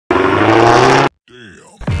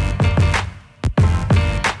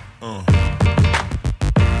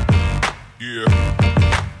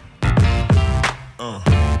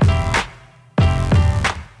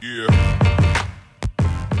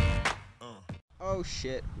Oh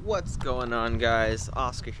shit, what's going on, guys?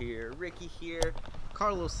 Oscar here, Ricky here,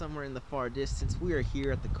 Carlos somewhere in the far distance. We are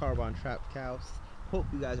here at the Carbon Trap House. Hope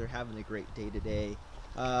you guys are having a great day today.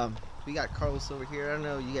 We got Carlos over here. I don't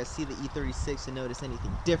know, you guys see the E36 and notice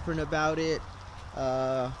anything different about it?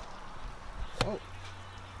 Oh.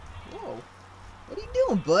 Whoa. What are you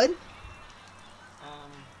doing, bud?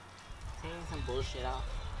 Taking some bullshit off.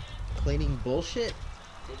 Cleaning bullshit?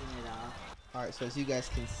 Taking it off. Alright, so as you guys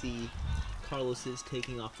can see, Carlos is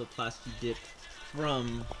taking off the plastic dip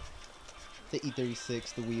from the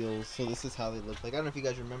E36, the wheels. So this is how they look like. I don't know if you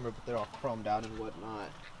guys remember, but they're all chromed out and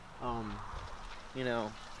whatnot. You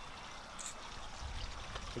know,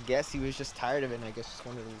 I guess he was just tired of it, and I guess just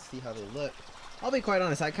wanted to see how they look. I'll be quite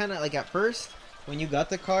honest, I kind of, like, at first, when you got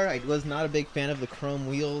the car, I was not a big fan of the chrome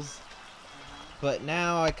wheels. But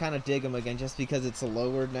now I kind of dig them again just because it's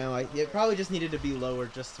lowered now. It probably just needed to be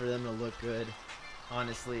lowered just for them to look good,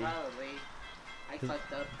 honestly. Probably. I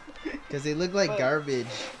fucked up. Because they look like garbage.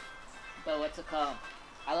 But what's it called?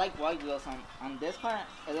 I like white wheels on this car.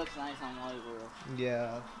 It looks nice on white wheels.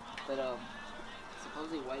 Yeah. But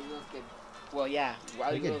supposedly white wheels get, well, yeah,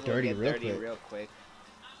 white They get wheels dirty will get real dirty quick. real quick.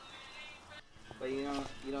 But you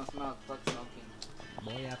don't smell fuck smoking.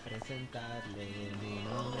 Voy a presentarle mi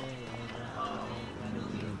nombre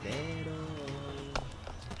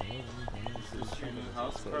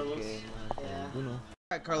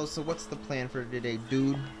Alright, Carlos, so what's the plan for today,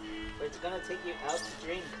 dude? It's gonna take you out to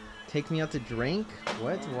drink. Take me out to drink?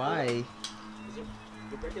 What? Yeah. Why?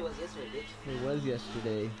 Your birthday was yesterday, bitch. It was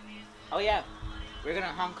yesterday. Oh yeah, we're gonna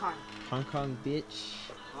Hong Kong. Hong Kong, bitch.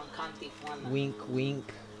 Hong Kong Tijuana. Wink,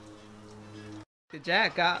 wink. Good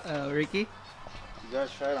Jack, Ricky. You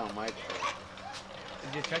guys try it on my truck.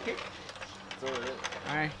 Did you check it? It's over there.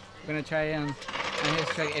 Alright, we're gonna try on his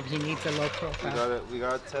truck if he needs a low profile. We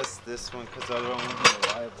gotta test this one because the other one won't be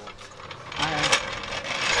reliable. Alright.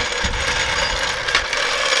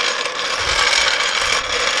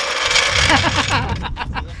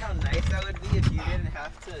 Look how nice that would be if you didn't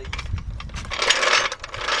have to.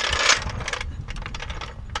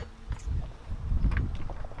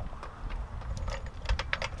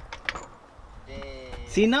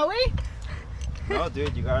 See, no way? No,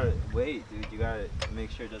 dude, you gotta wait, dude. You gotta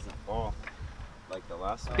make sure it doesn't fall like the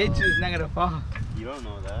last one. Bitch is not gonna fall. You don't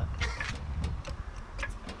know that.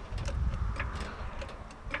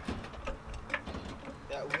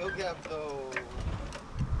 That wheel gap, though.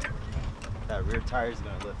 That rear tire's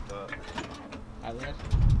gonna lift up. A ver.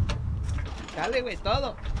 Dale, güey,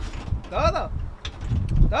 todo. Todo.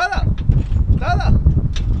 Todo. Todo.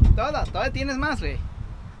 Todo. Todavía tienes más, güey.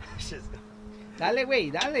 Dale,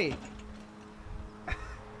 güey, dale.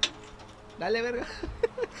 Dale, verga.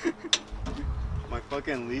 My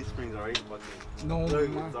fucking leaf spring's already fucking. No, Look,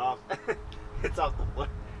 man. it's off. It's off the floor.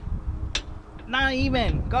 Not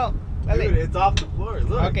even. Go. Dale. Dude, it's off the floor.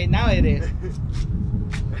 Look. Okay, now it is.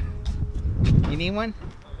 You need one?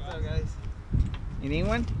 What's up, guys? You need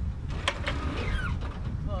one?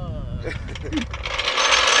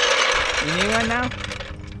 You need one now?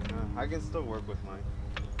 I can still work with mine.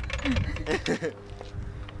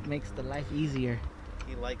 Makes the life easier.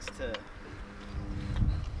 He likes to.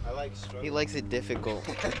 I like struggling. He likes it difficult.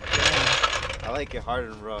 I like it hard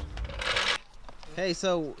and rough. Hey,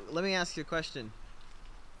 so let me ask you a question.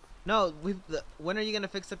 No, when are you gonna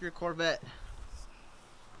fix up your Corvette?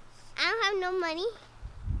 I don't have no money,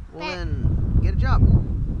 Well, then get a job.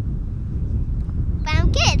 but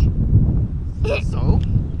I'm good. So,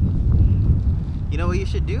 you know what you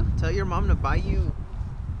should do? Tell your mom to buy you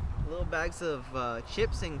little bags of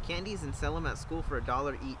chips and candies and sell them at school for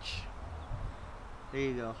 $1 each. There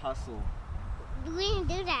you go, hustle. We didn't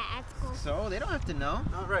do that at school. So they don't have to know.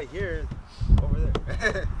 Not right here. Over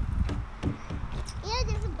there. Yeah,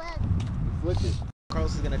 there's a bug. Flip it.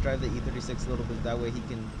 Carlos is gonna drive the E36 a little bit. That way he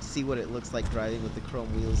can see what it looks like driving with the chrome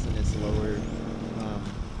wheels and it's lower.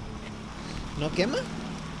 No quema?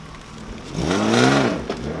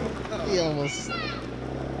 He almost.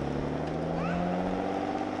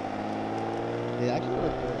 Yeah, I can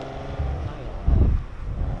work with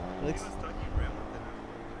it. Looks.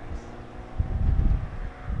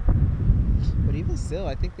 But even still,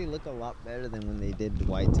 I think they look a lot better than when they did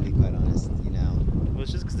white, to be quite honest, you know. Well,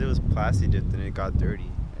 it's just because it was plastic dipped and it got dirty.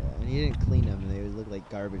 Yeah, and you didn't clean them, and they would look like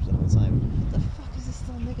garbage the whole time. What the fuck is this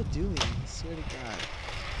little nigga doing? I swear to God.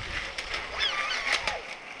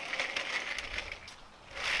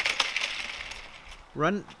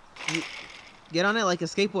 Run, get on it like a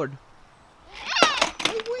skateboard.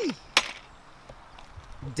 Wait, wait.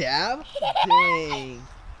 Dab? Dang.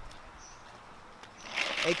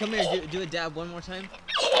 Hey, come here. Do a dab one more time.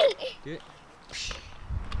 Do it.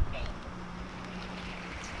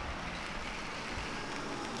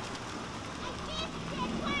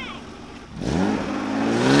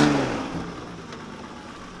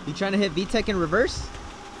 You trying to hit VTEC in reverse?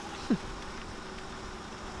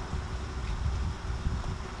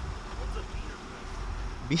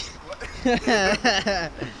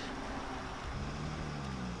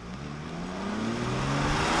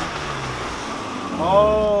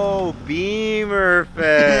 Oh, Beamer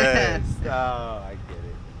Fest! Oh, I get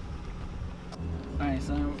it. Alright,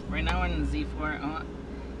 so right now we're in the Z4.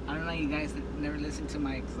 I don't know, you guys never listened to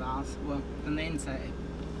my exhaust. Well, from the inside.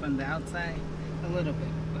 From the outside, a little bit.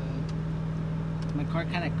 But my car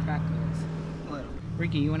kind of crackles a little.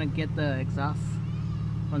 Ricky, you want to get the exhaust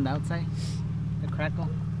from the outside? The crackle?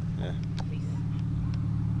 Yeah. Please.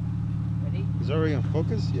 Ready? Is that already on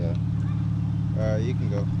focus? Yeah. Alright, you can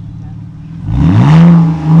go.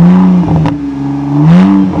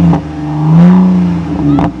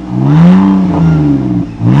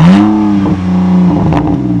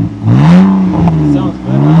 Sounds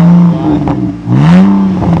better.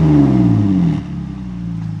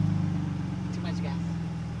 Too much gas.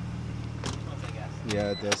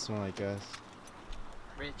 Yeah, it does smell like gas.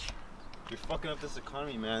 Rich. You're fucking up this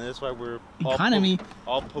economy, man. That's why we're Economy?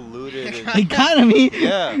 all polluted. And, Economy?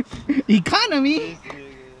 yeah. Economy?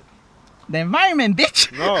 The environment, bitch!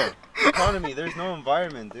 No, economy. There's no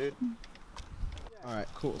environment, dude. Alright,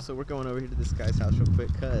 cool. So we're going over here to this guy's house real quick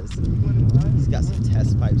because he's got some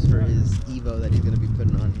test pipes for his Evo that he's going to be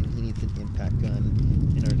putting on, and he needs an impact gun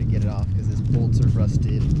in order to get it off because his bolts are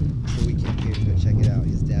rusted. So we came here to go check it out.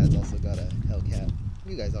 His dad's also got a Hellcat.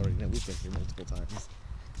 You guys already know, we've been here multiple times.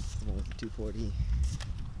 It's the one with the 240.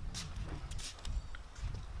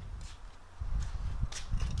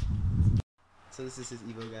 So this is his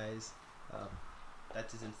Evo, guys.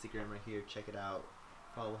 That's his Instagram right here. Check it out.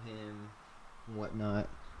 Follow him and whatnot.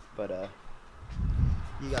 But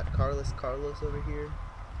you got Carlos over here.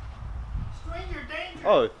 Stranger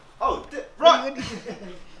danger! Oh, run!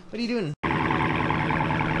 What are you doing?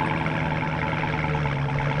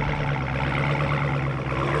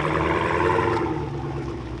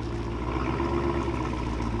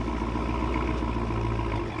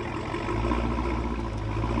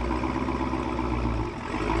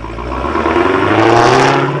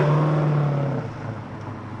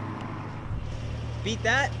 Beat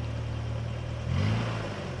that?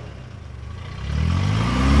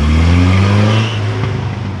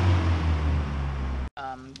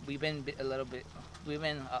 We've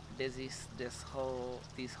been busy these whole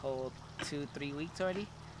 2-3 weeks already.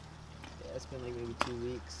 Yeah, it's been like maybe 2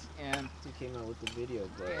 weeks And since we came out with the video,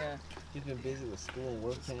 but yeah, he's been busy with school and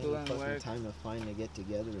work, and School and fucking work. time to finally get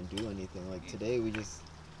together and do anything. Like today, we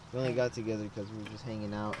only got together because we were just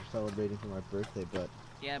hanging out, celebrating for my birthday. But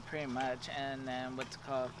yeah, pretty much. And then what's it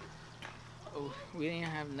called? Oh, we didn't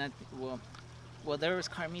have nothing. Well, there was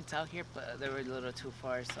car meets out here, but they were a little too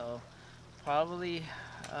far. So probably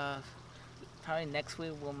next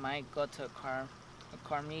week we might go to a car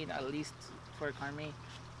meet, at least for a car meet.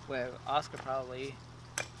 Where Oscar probably.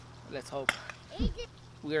 Let's hope.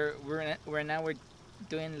 We're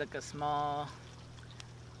doing like a small.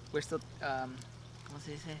 We're still what's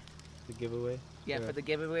it say? the giveaway. Yeah, for the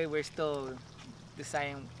giveaway, we're still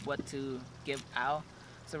deciding what to give out.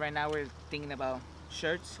 So right now we're thinking about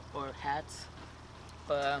shirts or hats.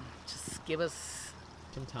 But just give us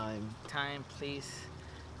Some time. time, please.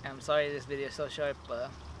 I'm sorry this video is so short, but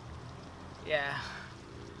yeah.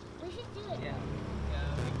 We should do it. Yeah.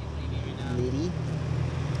 We can leave it right now. Lady.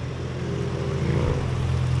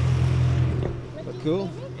 But cool.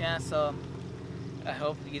 Yeah, so I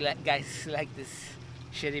hope you guys like this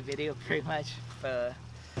shitty video pretty much. But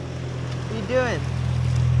What are you doing?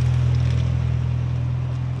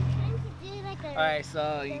 Trying to do like a. alright,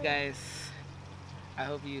 so you guys, I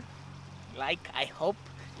hope you like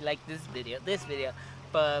this video.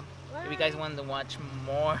 But if you guys want to watch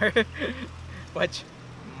more,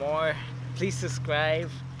 please subscribe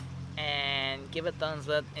and give a thumbs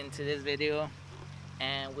up into this video,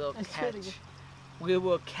 and we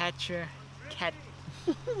will catch your cat.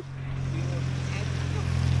 You're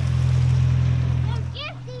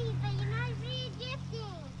gifty, but you're not really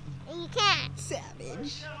gifting. And you can't.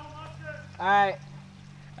 Savage. Alright,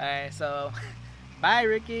 so bye,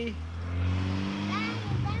 Ricky.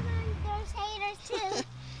 There's haters too.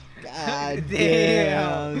 God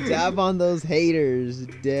Damn. damn. Dab on those haters.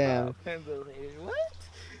 Damn. What?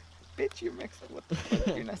 Bitch, you're Mexican. What the fuck?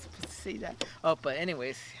 You're not supposed to say that. Oh, but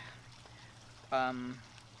anyways,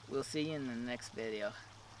 we'll see you in the next video.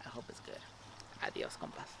 I hope it's good. Adios,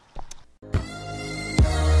 compas.